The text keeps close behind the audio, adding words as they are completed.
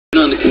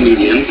On the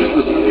comedians.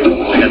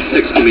 I got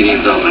 6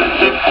 comedians on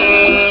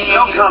it.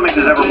 No comic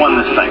has ever won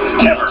this thing,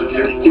 ever.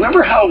 You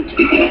remember how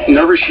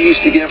nervous you used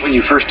to get when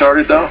you first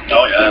started, though?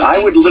 Oh, yeah. I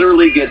would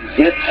literally get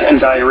zits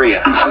and diarrhea.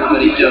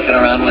 Everybody's joking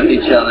around with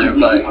each other,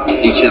 but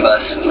each of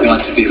us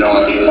wants to be the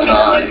one who's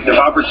on. If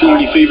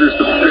opportunity favors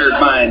the prepared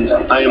mind,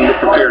 I am the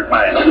prepared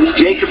mind.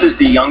 Jacob is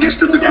the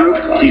youngest of the group.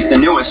 He's the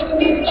newest.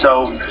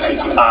 So,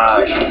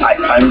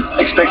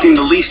 I'm expecting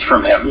the least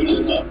from him.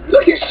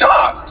 Look, you're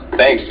shocked.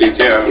 Thanks, you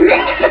too.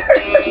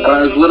 When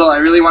I was little, I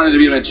really wanted to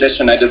be a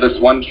magician. I did this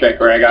one trick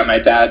where I got my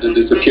dad to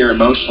disappear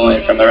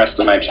emotionally from the rest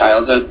of my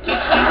childhood.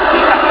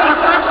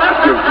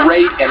 You're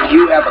great, and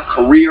you have a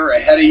career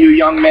ahead of you,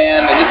 young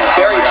man, and it's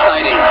very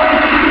exciting.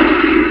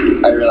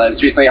 I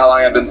realized recently how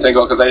long I've been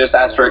single because I just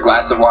asked for a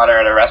glass of water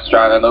at a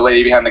restaurant, and the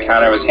lady behind the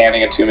counter was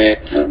handing it to me,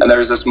 and there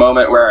was this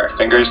moment where our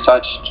fingers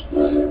touched,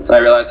 and I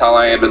realized how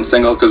long I had been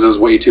single because it was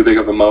way too big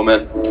of a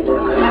moment.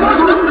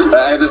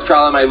 I have this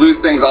problem. I lose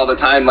things all the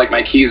time, like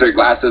my keys or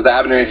glasses.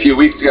 That happened to me a few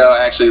weeks ago.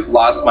 I actually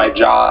lost my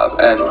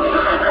job, and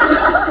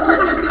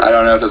I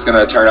don't know if it's going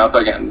to turn up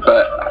again.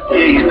 But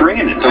yeah, he's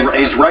bringing it.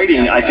 His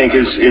writing, I think,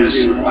 is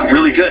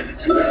really good.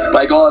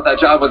 My goal at that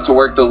job was to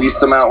work the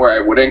least amount where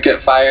I wouldn't get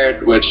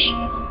fired, which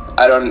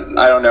I don't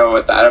know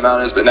what that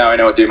amount is, but now I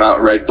know what the amount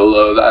right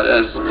below that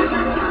is.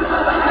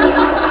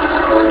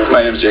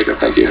 My name's Jacob.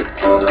 Thank you.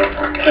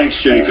 Thanks,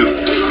 Jacob.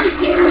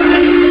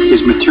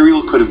 His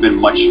material could have been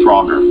much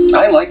stronger.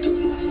 I liked it.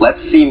 Let's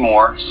see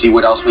more, see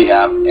what else we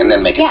have, and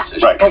then make a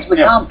decision. Right. Because we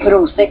can't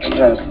produce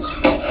extras.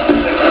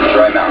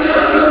 Right now.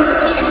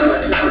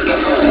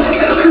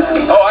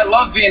 Oh, I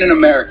love being an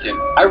American.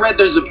 I read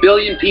there's 1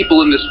 billion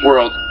people in this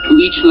world who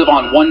each live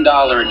on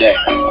 $1 a day.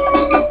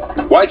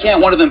 Why can't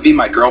one of them be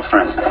my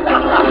girlfriend?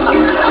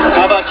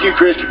 How about you,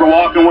 Christopher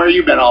Walken? Where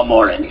you been all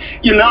morning?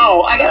 You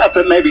know, I got up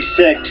at maybe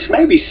 6,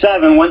 maybe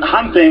 7, went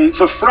hunting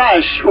for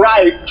fresh,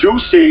 ripe,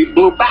 juicy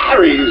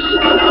blueberries.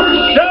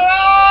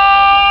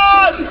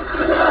 Sean!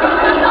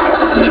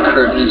 And the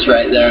curtain's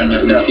right there, and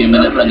in a few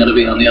minutes I'm going to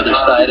be on the other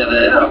side of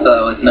it,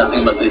 so it's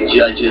nothing but the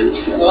judges.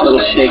 A little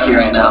shaky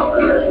right now.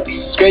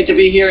 It's great to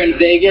be here in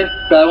Vegas.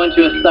 I went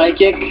to a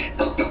psychic.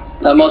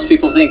 Most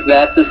people think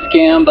that's a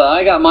scam, but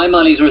I got my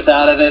money's worth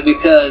out of it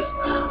because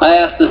I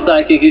asked the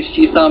psychic if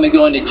she saw me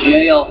going to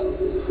jail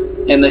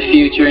in the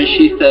future, and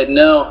she said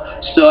no,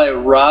 so I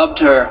robbed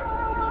her.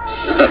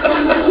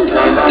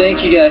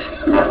 Thank you, guys.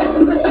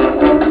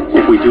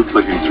 If we do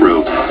put him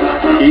through,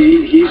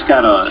 he's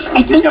got a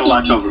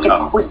lot to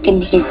overcome.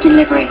 Quicken his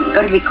delivery.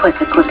 Got to be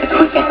quicker.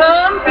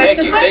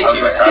 Thank you.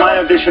 My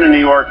audition in New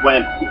York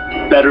went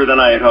better than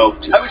I had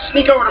hoped. I would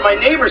sneak over to my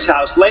neighbor's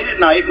house late at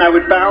night, and I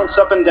would bounce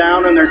up and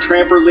down on their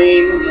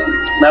trampoline.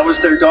 That was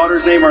their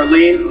daughter's name,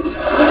 Arlene.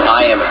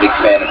 I am a big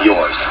fan of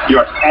yours.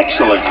 You're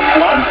excellent.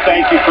 And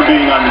thank you for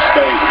being on the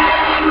stage.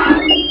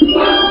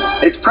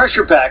 It's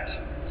pressure-packed.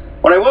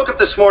 When I woke up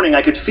this morning,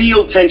 I could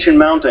feel tension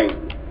mounting.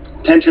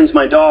 Tension's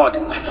my dog.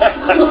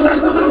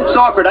 It's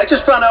awkward. I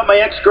just found out my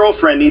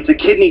ex-girlfriend needs a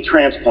kidney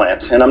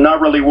transplant, and I'm not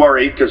really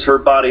worried because her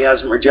body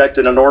hasn't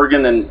rejected an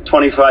organ in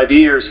 25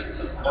 years.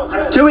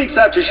 2 weeks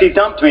after she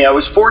dumped me, I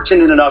was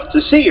fortunate enough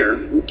to see her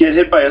get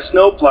hit by a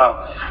snowplow.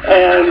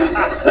 And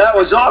that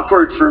was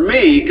awkward for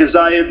me because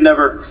I had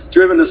never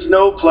driven a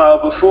snowplow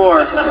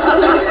before.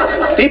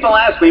 People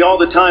ask me all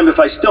the time if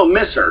I still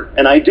miss her,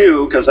 and I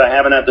do because I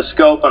haven't had the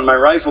scope on my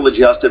rifle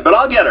adjusted, but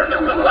I'll get her.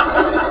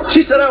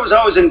 She said I was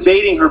always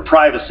invading her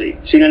privacy.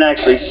 She didn't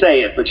actually say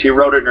it, but she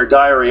wrote it in her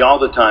diary all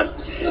the time.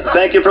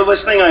 Thank you for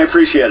listening. I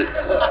appreciate it.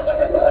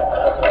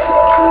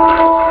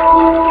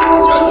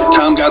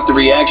 Tom got the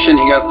reaction.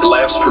 He got the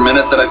laughs per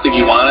minute that I think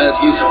he wanted.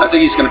 I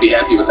think he's going to be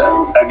happy with that.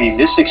 I mean,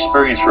 this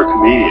experience for a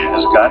comedian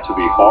has got to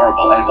be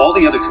horrible. And all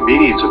the other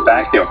comedians are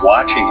back there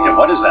watching him.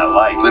 What is that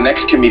like? The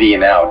next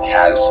comedian out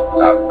has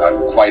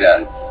quite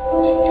a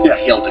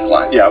hill to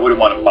climb. Yeah, I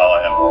wouldn't want to follow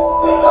him.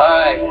 All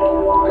right,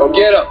 go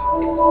get him.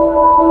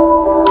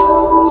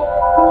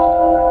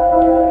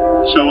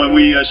 So when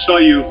we saw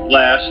you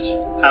last,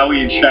 Howie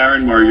and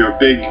Sharon were your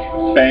big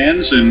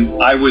fans, and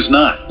I was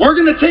not. We're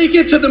going to take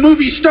it to the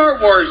movie Star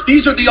Wars.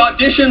 These are the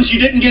auditions you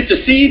didn't get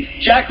to see.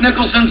 Jack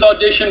Nicholson's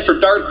audition for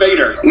Darth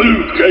Vader.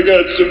 Luke, I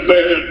got some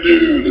bad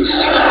news.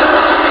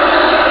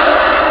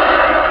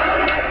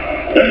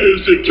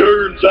 As it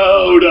turns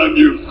out, I'm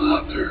your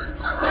father.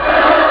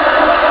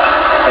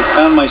 I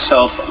found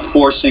myself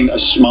forcing a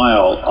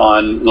smile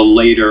on the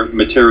later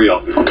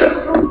material. Okay.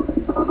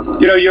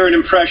 You know, you're an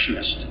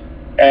impressionist.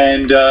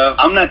 And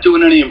I'm not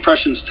doing any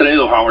impressions today,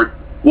 though, Howard.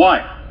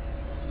 Why?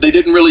 They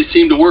didn't really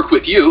seem to work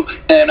with you.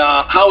 And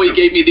Howie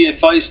gave me the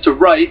advice to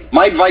write.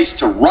 My advice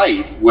to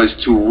write was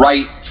to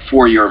write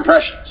for your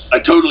impressions. I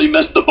totally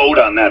missed the boat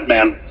on that,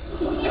 man.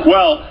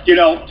 Well, you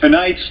know,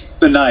 tonight's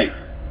the night.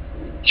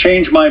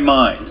 Change my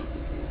mind.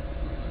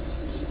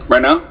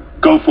 Right now?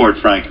 Go for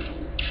it, Frank.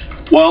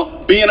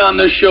 Well, being on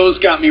this show's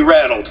got me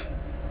rattled.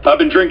 I've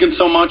been drinking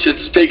so much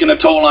it's taken a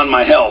toll on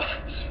my health.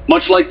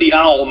 Much like the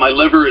owl, my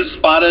liver is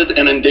spotted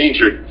and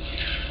endangered.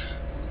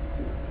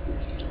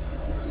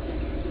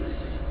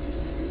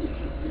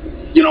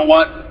 You know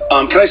what?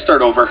 Can I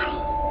start over?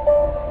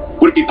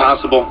 Would it be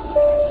possible?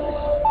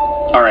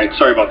 All right,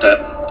 sorry about that.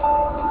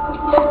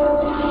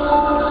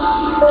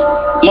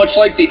 Much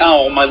like the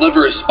owl, my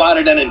liver is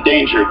spotted and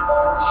endangered.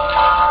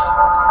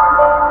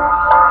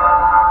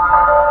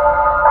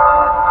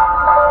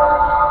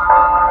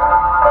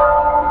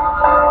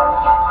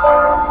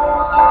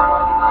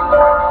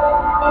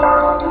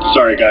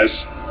 Sorry, guys.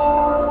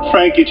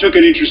 Frank, you took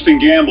an interesting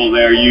gamble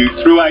there. You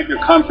threw out your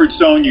comfort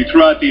zone, you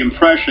threw out the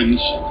impressions.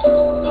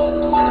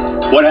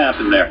 What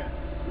happened there?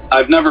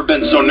 I've never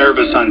been so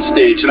nervous on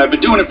stage, and I've been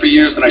doing it for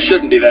years, and I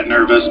shouldn't be that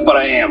nervous, but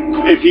I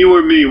am. If you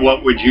were me,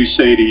 what would you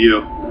say to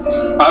you?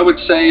 I would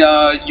say,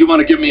 you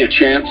want to give me a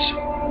chance?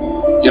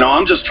 You know,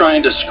 I'm just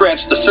trying to scratch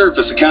the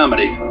surface of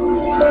comedy.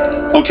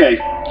 Okay,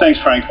 thanks,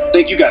 Frank.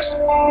 Thank you, guys.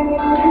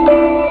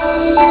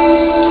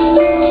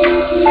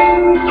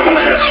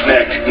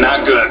 Nick,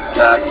 not good.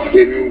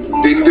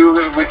 Didn't do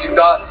what you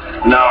thought?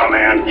 No,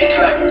 man.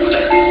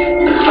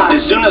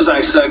 As soon as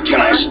I said,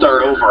 can I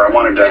start over, I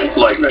wanted to,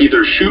 like,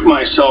 either shoot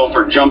myself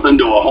or jump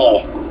into a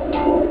hole.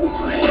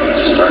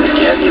 Start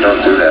again? You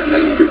don't do that.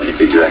 Then you repeat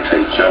the exact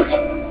same joke.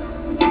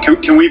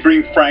 Can we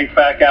bring Frank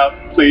back out,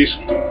 please?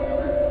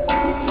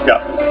 Yeah.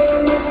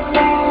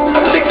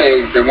 I think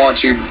they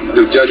want you,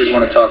 the judges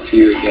want to talk to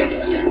you again.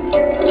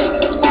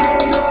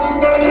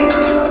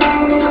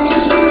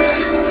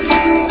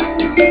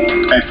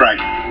 Hey, Frank.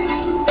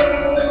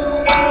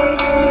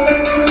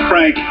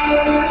 Frank,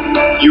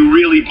 you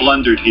really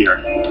blundered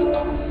here.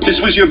 This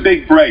was your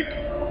big break.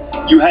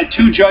 You had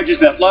 2 judges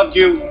that loved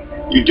you,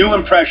 you do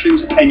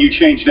impressions, and you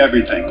changed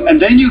everything.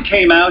 And then you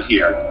came out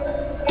here,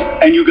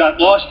 and you got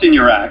lost in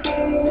your act,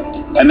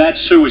 and that's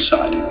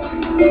suicide.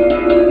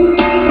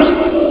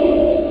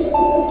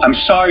 I'm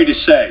sorry to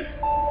say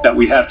that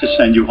we have to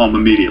send you home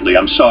immediately.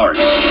 I'm sorry.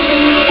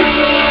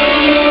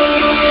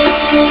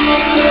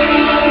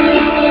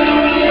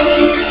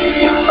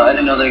 I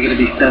didn't know they were going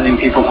to be sending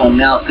people home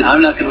now.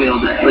 I'm not going to be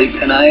able to sleep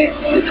tonight.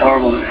 It's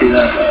horrible to see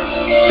that.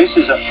 This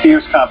is a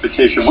fierce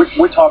competition.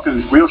 We're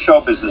talking real show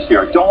business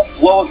here. Don't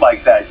blow it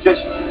like that. Just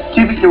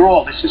give it your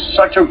all. This is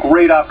such a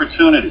great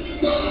opportunity.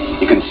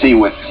 You can see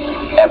with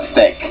at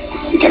stake,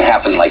 it can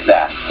happen like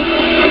that.